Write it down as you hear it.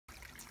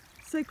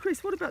So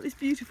Chris, what about this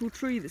beautiful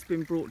tree that's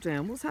been brought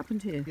down? What's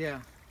happened here? Yeah,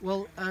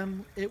 well,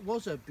 it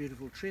was a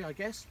beautiful tree, I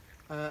guess.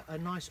 A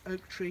nice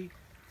oak tree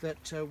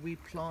that we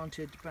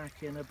planted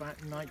back in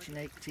about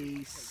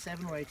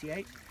 1987 or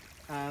 88.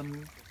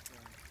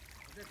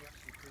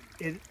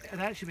 It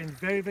had actually been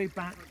very, very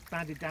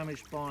badly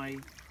damaged by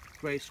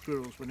grey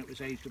squirrels when it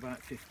was aged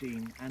about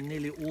 15, and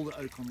nearly all the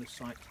oak on this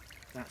site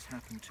that's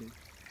happened to.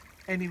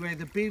 Anyway,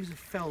 the beavers have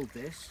felled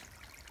this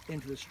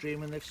into the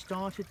stream, and they've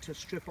started to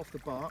strip off the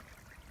bark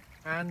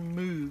and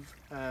move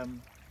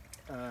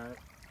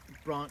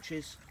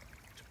branches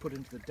to put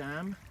into the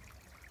dam.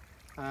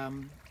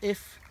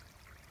 If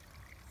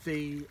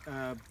the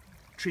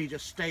tree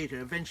just stayed here,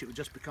 eventually it would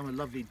just become a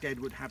lovely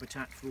deadwood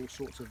habitat for all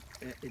sorts of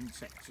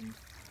insects and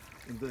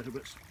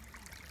invertebrates.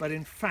 But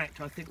in fact,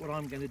 I think what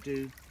I'm going to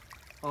do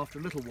after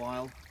a little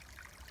while,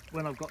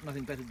 when I've got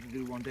nothing better to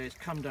do one day, is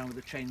come down with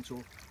a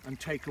chainsaw and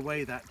take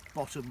away that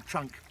bottom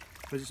trunk,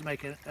 because it's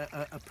making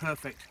a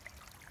perfect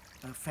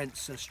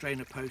fence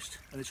strainer post,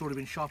 and it's already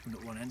been sharpened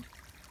at one end,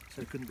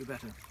 so it couldn't be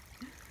better.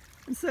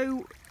 And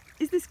so,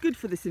 is this good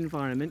for this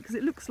environment? Because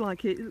it looks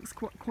like it looks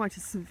quite a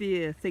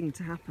severe thing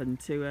to happen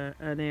to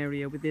an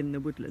area within the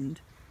woodland.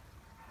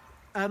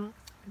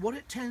 What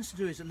it tends to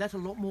do is it let a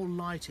lot more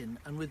light in,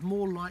 and with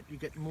more light you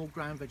get more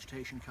ground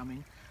vegetation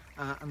coming,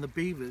 and the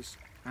beavers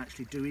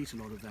actually do eat a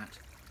lot of that.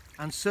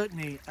 And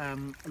certainly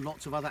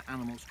lots of other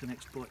animals can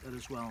exploit that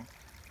as well.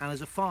 And as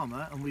a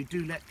farmer, and we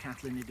do let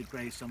cattle in here to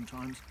graze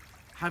sometimes,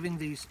 having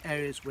these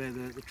areas where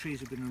the trees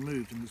have been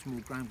removed and there's more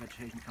ground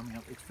vegetation coming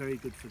up, it's very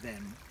good for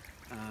them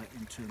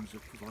in terms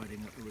of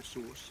providing a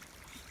resource.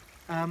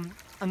 And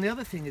the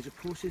other thing is, of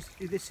course,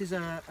 this is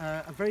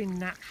a very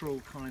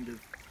natural kind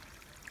of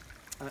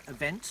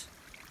event,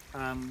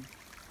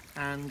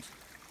 and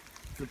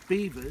the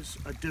beavers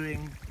are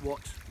doing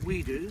what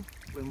we do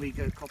when we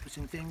go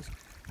coppicing things,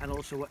 and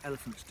also what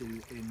elephants do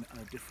in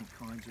different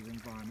kinds of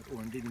environment,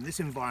 or indeed in this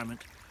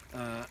environment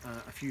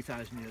a few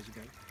thousand years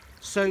ago.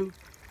 So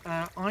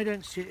I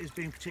don't see it as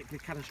being particularly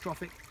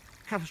catastrophic.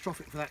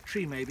 Catastrophic for that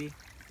tree maybe,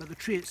 but the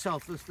tree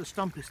itself, the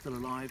stump is still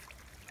alive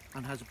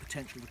and has a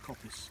potential to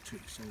coppice too.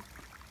 So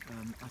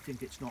I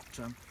think it's not,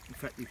 in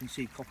fact you can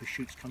see coppice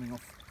shoots coming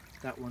off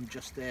that one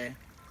just there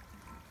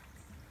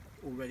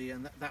already,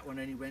 and that one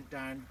only went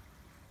down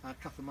a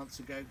couple of months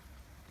ago,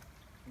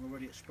 and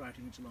already it's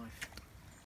sprouting into life.